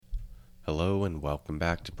Hello and welcome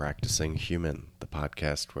back to Practicing Human, the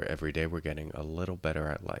podcast where every day we're getting a little better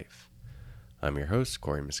at life. I'm your host,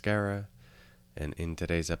 Corey Mascara, and in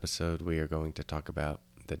today's episode we are going to talk about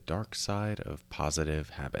the dark side of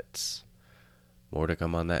positive habits. More to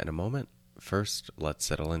come on that in a moment. First, let's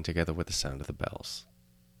settle in together with the sound of the bells.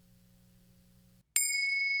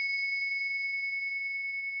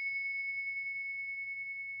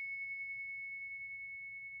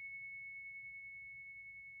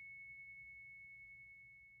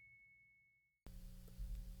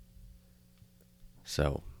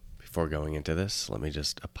 So, before going into this, let me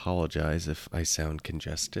just apologize if I sound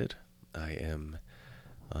congested. I am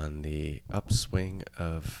on the upswing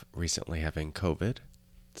of recently having COVID,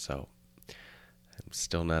 so I'm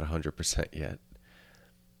still not 100% yet.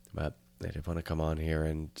 But I did want to come on here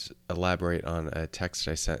and elaborate on a text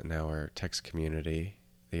I sent in our text community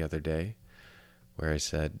the other day, where I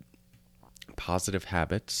said, positive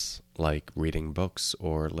habits like reading books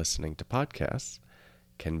or listening to podcasts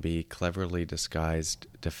can be cleverly disguised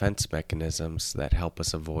defense mechanisms that help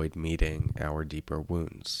us avoid meeting our deeper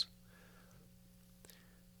wounds.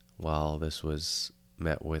 While this was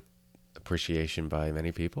met with appreciation by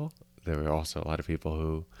many people, there were also a lot of people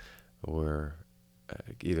who were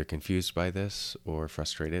either confused by this or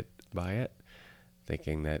frustrated by it,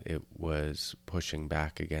 thinking that it was pushing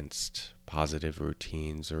back against positive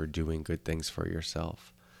routines or doing good things for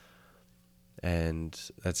yourself. And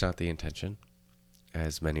that's not the intention.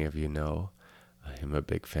 As many of you know, I am a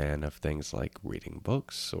big fan of things like reading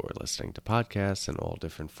books or listening to podcasts and all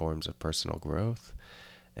different forms of personal growth,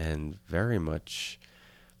 and very much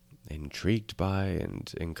intrigued by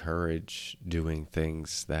and encourage doing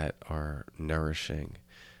things that are nourishing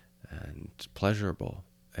and pleasurable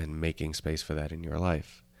and making space for that in your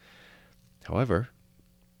life. However,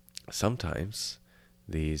 sometimes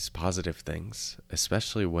these positive things,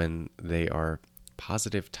 especially when they are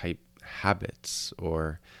positive type habits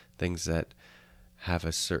or things that have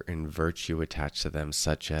a certain virtue attached to them,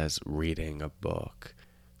 such as reading a book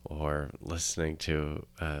or listening to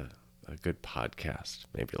a good podcast,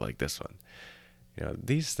 maybe like this one.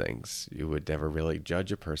 These things you would never really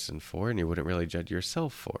judge a person for, and you wouldn't really judge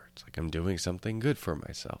yourself for. It's like, I'm doing something good for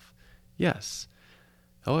myself. Yes.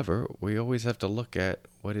 However, we always have to look at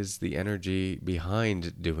what is the energy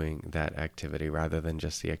behind doing that activity rather than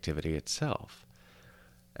just the activity itself.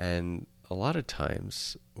 And a lot of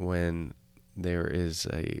times when there is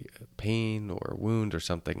a pain or a wound or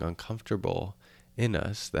something uncomfortable in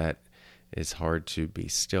us that is hard to be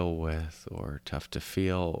still with or tough to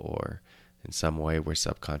feel, or in some way we're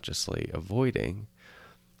subconsciously avoiding,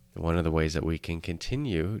 one of the ways that we can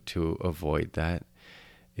continue to avoid that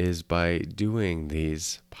is by doing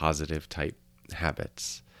these positive type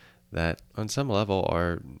habits that on some level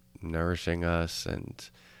are nourishing us and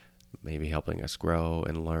maybe helping us grow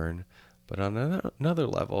and learn. But on another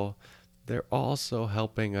level, they're also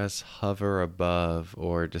helping us hover above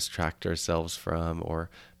or distract ourselves from or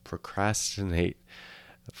procrastinate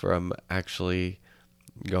from actually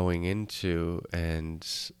going into and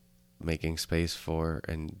making space for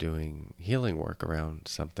and doing healing work around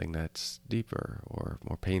something that's deeper or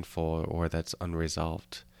more painful or that's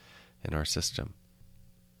unresolved in our system.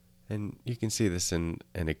 And you can see this in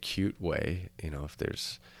an acute way, if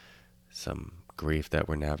there's some grief that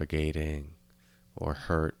we're navigating or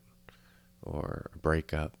hurt or a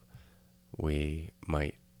breakup, we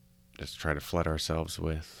might just try to flood ourselves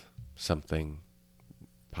with something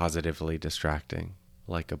positively distracting,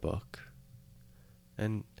 like a book.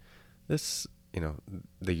 And this,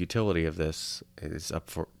 the utility of this is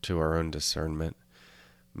up to our own discernment,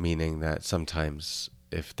 meaning that sometimes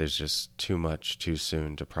if there's just too much too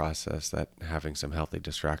soon to process, that having some healthy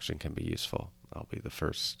distraction can be useful. I'll be the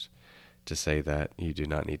first to say that you do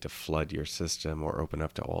not need to flood your system or open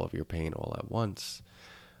up to all of your pain all at once.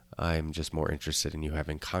 I'm just more interested in you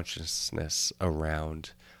having consciousness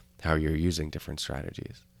around how you're using different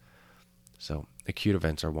strategies. So acute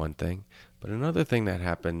events are one thing, but another thing that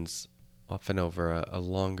happens often over a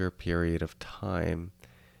longer period of time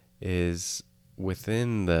is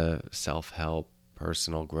within the self-help,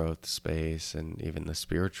 personal growth space, and even the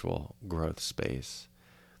spiritual growth space,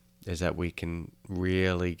 is that we can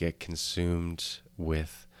really get consumed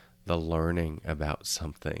with the learning about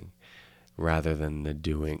something rather than the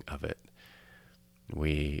doing of it.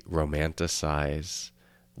 We romanticize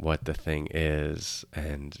what the thing is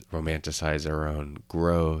and romanticize our own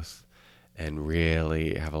growth and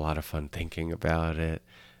really have a lot of fun thinking about it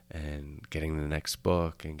and getting the next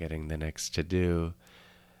book and getting the next to-do,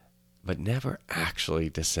 but never actually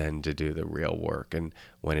descend to do the real work. And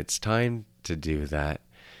when it's time to do that,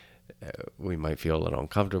 we might feel a little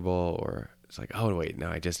uncomfortable, or it's like, oh, wait, no,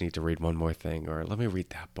 I just need to read one more thing, or let me read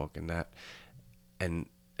that book and that. And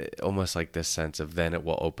almost like this sense of then it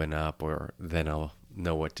will open up, or then I'll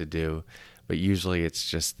know what to do. But usually it's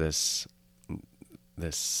just this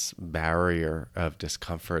barrier of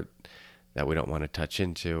discomfort that we don't want to touch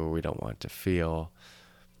into, or we don't want to feel,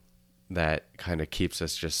 that kind of keeps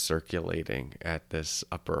us just circulating at this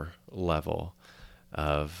upper level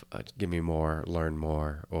of give me more, learn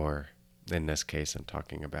more, or in this case, I'm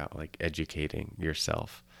talking about like educating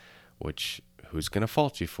yourself, which who's going to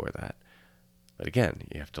fault you for that? But again,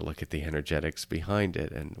 you have to look at the energetics behind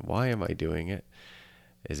it, and why am I doing it?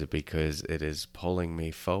 Is it because it is pulling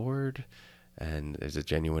me forward and is a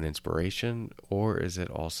genuine inspiration, or is it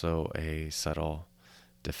also a subtle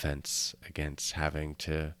defense against having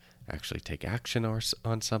to actually take action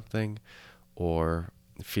on something, or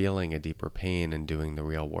feeling a deeper pain and doing the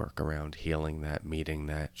real work around healing that, meeting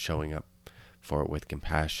that, showing up for it with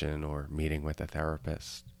compassion, or meeting with a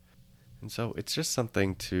therapist? And so it's just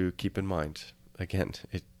something to keep in mind. Again,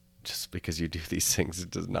 just because you do these things,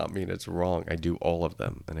 it does not mean it's wrong. I do all of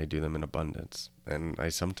them, and I do them in abundance. And I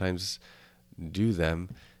sometimes do them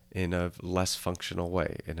in a less functional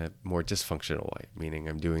way, in a more dysfunctional way, meaning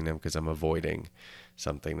I'm doing them because I'm avoiding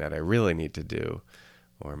something that I really need to do,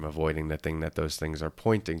 or I'm avoiding the thing that those things are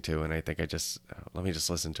pointing to, and I think let me just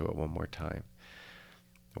listen to it one more time.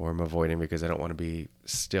 Or I'm avoiding because I don't want to be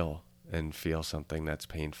still and feel something that's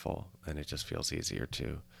painful, and it just feels easier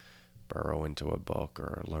to burrow into a book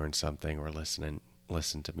or learn something or listen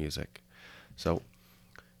to music. So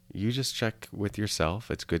you just check with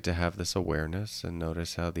yourself. It's good to have this awareness and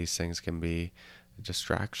notice how these things can be a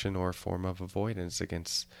distraction or a form of avoidance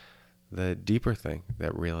against the deeper thing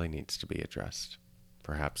that really needs to be addressed,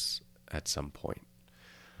 perhaps at some point.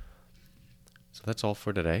 So that's all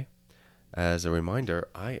for today. As a reminder,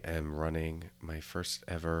 I am running my first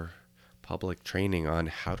ever public training on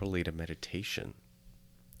how to lead a meditation.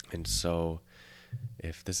 And so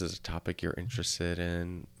if this is a topic you're interested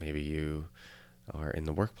in, maybe you are in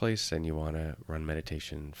the workplace and you want to run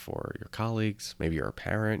meditation for your colleagues, maybe you're a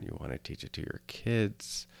parent, you want to teach it to your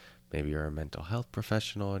kids, maybe you're a mental health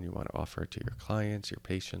professional and you want to offer it to your clients, your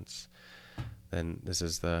patients, then this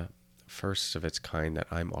is the first of its kind that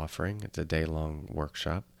I'm offering. It's a day-long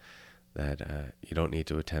workshop that you don't need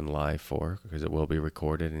to attend live for, because it will be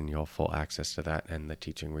recorded and you'll have full access to that and the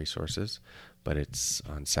teaching resources. But it's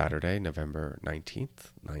on Saturday, November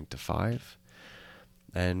 19th, 9 to 5.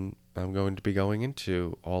 And I'm going to be going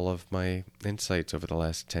into all of my insights over the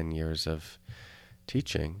last 10 years of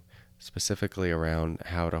teaching, specifically around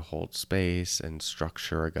how to hold space and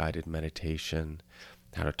structure a guided meditation,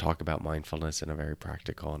 how to talk about mindfulness in a very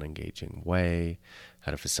practical and engaging way,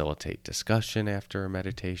 how to facilitate discussion after a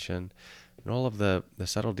meditation, and all of the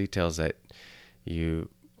subtle details that you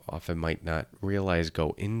often might not realize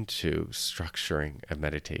go into structuring a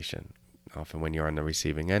meditation. Often when you're on the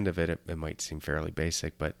receiving end of it, it might seem fairly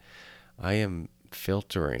basic, but I am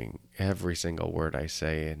filtering every single word I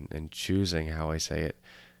say and choosing how I say it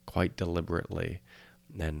quite deliberately.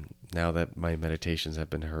 And now that my meditations have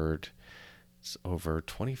been heard over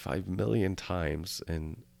 25 million times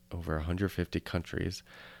in over 150 countries,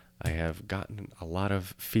 I have gotten a lot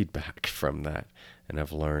of feedback from that, and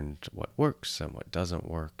I've learned what works and what doesn't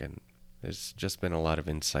work, and there's just been a lot of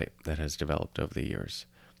insight that has developed over the years.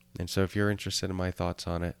 And so if you're interested in my thoughts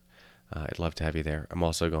on it, I'd love to have you there. I'm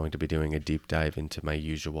also going to be doing a deep dive into my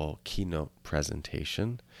usual keynote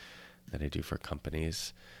presentation that I do for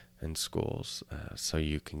companies and schools, so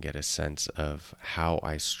you can get a sense of how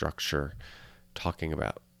I structure talking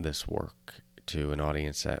about this work to an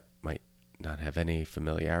audience that might not have any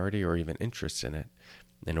familiarity or even interest in it,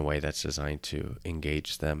 in a way that's designed to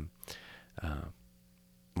engage them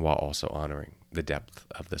while also honoring the depth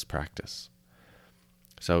of this practice.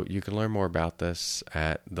 So you can learn more about this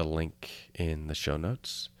at the link in the show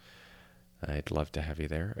notes. I'd love to have you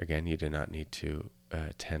there. Again, you do not need to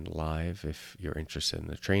attend live if you're interested in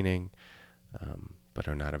the training, but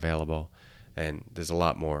are not available. And there's a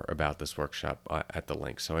lot more about this workshop at the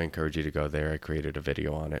link, so I encourage you to go there. I created a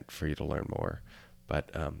video on it for you to learn more.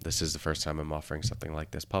 But this is the first time I'm offering something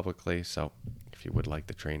like this publicly, so if you would like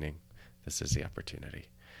the training, this is the opportunity.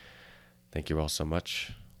 Thank you all so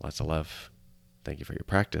much. Lots of love. Thank you for your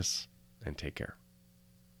practice, and take care.